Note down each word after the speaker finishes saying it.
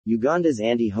Uganda's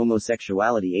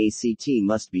Anti-Homosexuality Act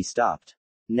must be stopped.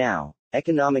 Now.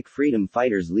 Economic freedom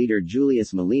fighters leader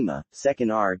Julius Malema,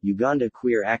 2nd R. Uganda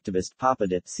queer activist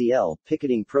Papata, CL,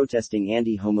 picketing protesting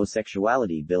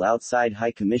anti-homosexuality bill outside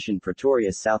High Commission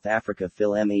Pretoria South Africa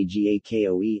PHILL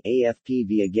MAGAKOE, AFP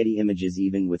via Getty Images.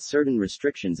 Even with certain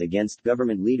restrictions against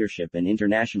government leadership and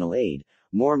international aid,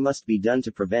 more must be done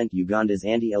to prevent Uganda's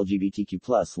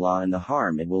anti-LGBTQ+ law and the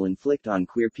harm it will inflict on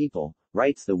queer people,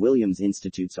 writes the Williams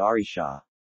Institute's Ari Shah.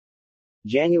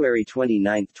 January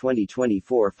 29,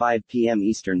 2024, 5 p.m.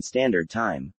 Eastern Standard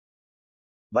Time.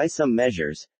 By some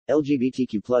measures,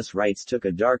 LGBTQ+ rights took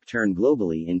a dark turn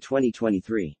globally in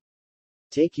 2023.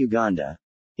 Take Uganda.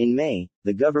 In May,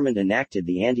 the government enacted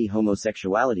the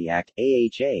Anti-Homosexuality Act,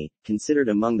 AHA, considered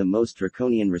among the most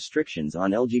draconian restrictions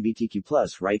on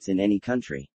LGBTQ+ rights in any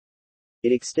country.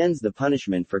 It extends the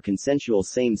punishment for consensual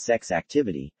same-sex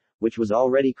activity, which was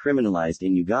already criminalized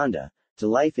in Uganda, to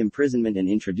life imprisonment and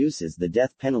introduces the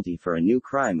death penalty for a new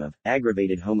crime of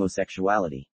aggravated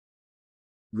homosexuality.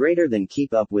 Greater than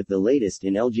keep up with the latest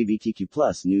in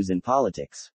LGBTQ+ news and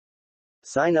politics.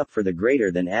 Sign up for the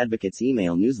Greater Than Advocates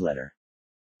email newsletter.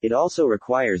 It also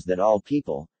requires that all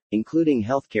people, including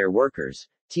healthcare workers,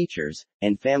 teachers,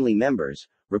 and family members,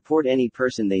 report any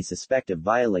person they suspect of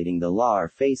violating the law or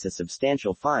face a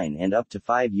substantial fine and up to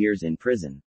 5 years in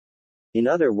prison. In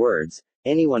other words,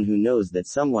 anyone who knows that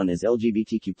someone is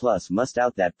LGBTQ+ must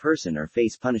out that person or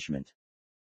face punishment.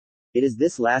 It is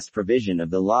this last provision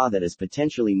of the law that is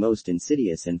potentially most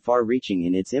insidious and far-reaching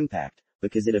in its impact,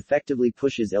 because it effectively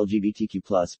pushes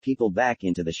LGBTQ+ people back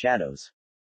into the shadows.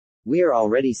 We are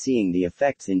already seeing the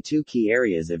effects in two key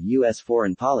areas of U.S.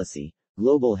 foreign policy,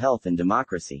 global health and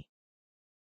democracy.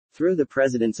 Through the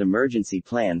President's Emergency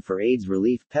Plan for AIDS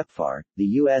Relief PEPFAR, the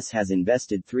U.S. has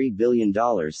invested $3 billion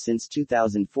since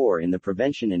 2004 in the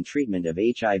prevention and treatment of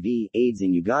HIV/AIDS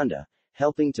in Uganda,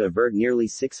 helping to avert nearly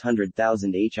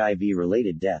 600,000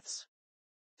 HIV-related deaths.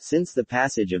 Since the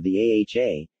passage of the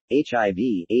AHA,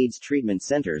 HIV/AIDS treatment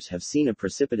centers have seen a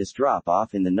precipitous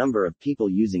drop-off in the number of people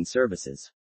using services.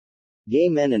 Gay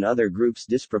men and other groups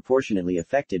disproportionately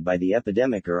affected by the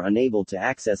epidemic are unable to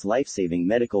access life-saving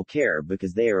medical care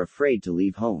because they are afraid to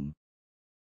leave home.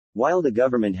 While the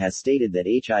government has stated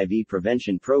that HIV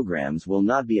prevention programs will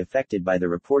not be affected by the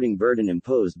reporting burden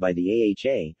imposed by the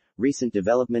AHA, recent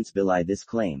developments belie this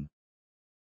claim.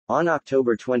 On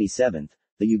October 27,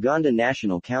 the Uganda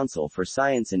National Council for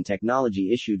Science and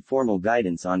Technology issued formal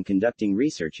guidance on conducting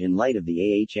research in light of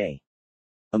the AHA.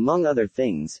 Among other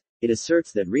things, it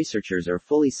asserts that researchers are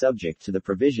fully subject to the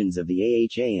provisions of the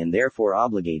AHA and therefore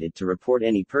obligated to report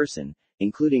any person,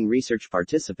 including research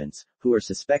participants, who are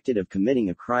suspected of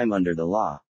committing a crime under the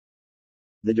law.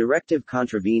 The directive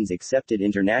contravenes accepted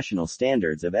international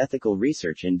standards of ethical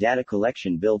research and data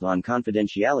collection built on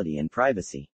confidentiality and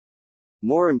privacy.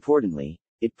 More importantly,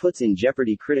 it puts in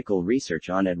jeopardy critical research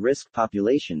on at-risk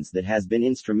populations that has been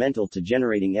instrumental to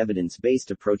generating evidence-based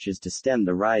approaches to stem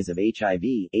the rise of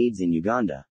HIV/AIDS in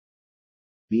Uganda.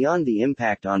 Beyond the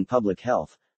impact on public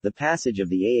health, the passage of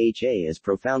the AHA is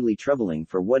profoundly troubling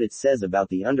for what it says about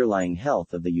the underlying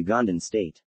health of the Ugandan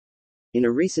state. In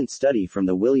a recent study from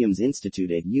the Williams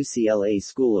Institute at UCLA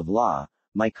School of Law,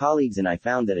 my colleagues and I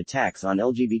found that attacks on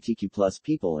LGBTQ+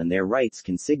 people and their rights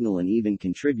can signal and even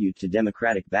contribute to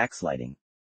democratic backsliding.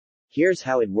 Here's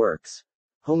how it works.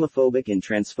 Homophobic and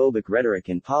transphobic rhetoric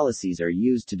and policies are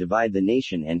used to divide the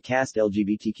nation and cast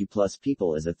LGBTQ+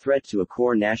 people as a threat to a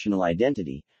core national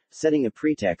identity, setting a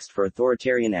pretext for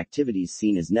authoritarian activities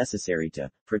seen as necessary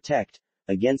to protect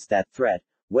against that threat,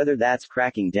 whether that's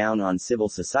cracking down on civil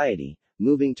society,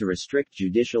 moving to restrict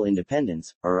judicial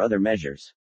independence, or other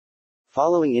measures.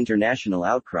 Following international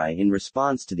outcry in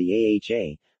response to the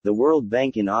AHA, the World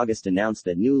Bank in August announced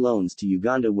that new loans to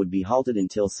Uganda would be halted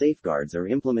until safeguards are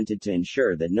implemented to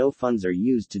ensure that no funds are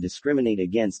used to discriminate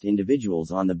against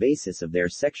individuals on the basis of their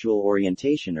sexual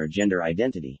orientation or gender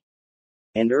identity.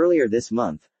 And earlier this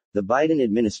month, the Biden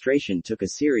administration took a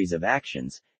series of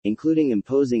actions, including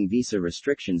imposing visa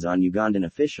restrictions on Ugandan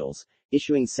officials,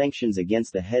 issuing sanctions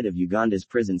against the head of Uganda's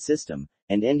prison system,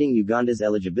 and ending Uganda's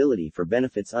eligibility for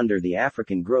benefits under the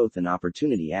African Growth and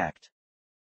Opportunity Act.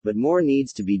 But more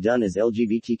needs to be done as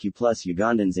LGBTQ+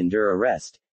 Ugandans endure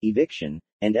arrest, eviction,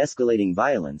 and escalating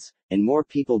violence, and more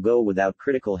people go without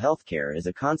critical health care as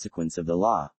a consequence of the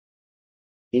law.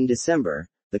 In December,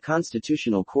 the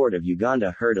Constitutional Court of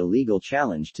Uganda heard a legal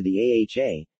challenge to the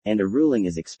AHA, and a ruling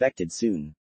is expected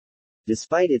soon.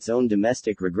 Despite its own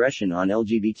domestic regression on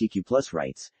LGBTQ+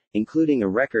 rights, including a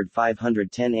record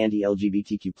 510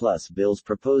 anti-LGBTQ+ bills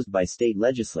proposed by state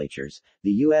legislatures,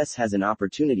 the U.S. has an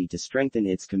opportunity to strengthen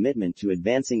its commitment to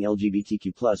advancing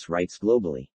LGBTQ+ rights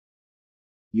globally.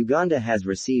 Uganda has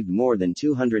received more than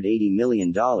 $280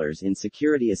 million in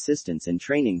security assistance and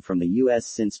training from the U.S.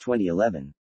 since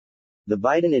 2011. The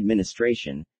Biden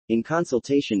administration, in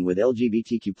consultation with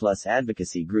LGBTQ+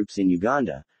 advocacy groups in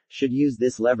Uganda, should use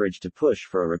this leverage to push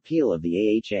for a repeal of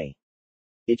the AHA.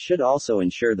 It should also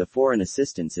ensure the foreign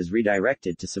assistance is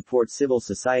redirected to support civil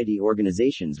society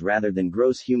organizations rather than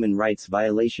gross human rights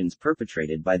violations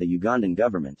perpetrated by the Ugandan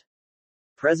government.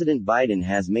 President Biden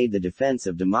has made the defense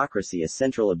of democracy a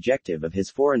central objective of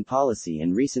his foreign policy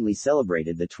and recently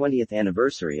celebrated the 20th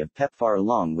anniversary of PEPFAR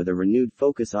along with a renewed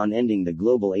focus on ending the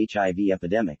global HIV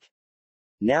epidemic.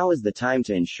 Now is the time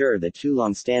to ensure that two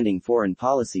long-standing foreign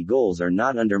policy goals are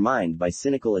not undermined by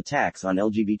cynical attacks on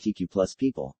LGBTQ+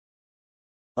 people.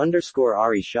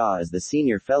 Ari Shah is the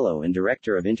Senior Fellow and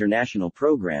Director of International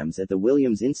Programs at the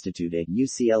Williams Institute at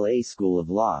UCLA School of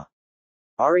Law.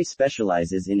 Ari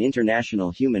specializes in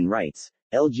international human rights,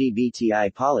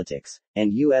 LGBTI politics,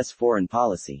 and U.S. foreign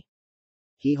policy.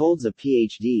 He holds a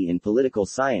Ph.D. in political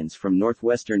science from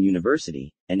Northwestern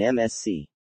University, and MSc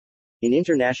in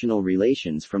international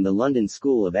relations from the London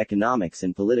School of Economics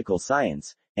and Political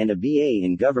Science, and a BA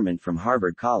in government from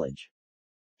Harvard College.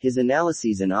 His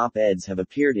analyses and op-eds have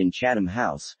appeared in Chatham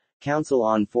House, Council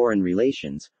on Foreign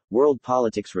Relations, World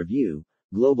Politics Review,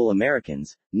 Global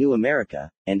Americans, New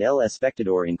America, and El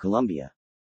Espectador in Colombia.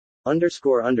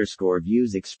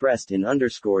 Views expressed in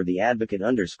the advocate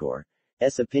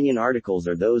S opinion articles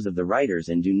are those of the writers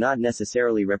and do not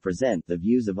necessarily represent the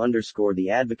views of the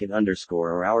advocate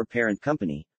or our parent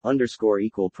company,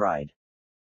 _Equal Pride.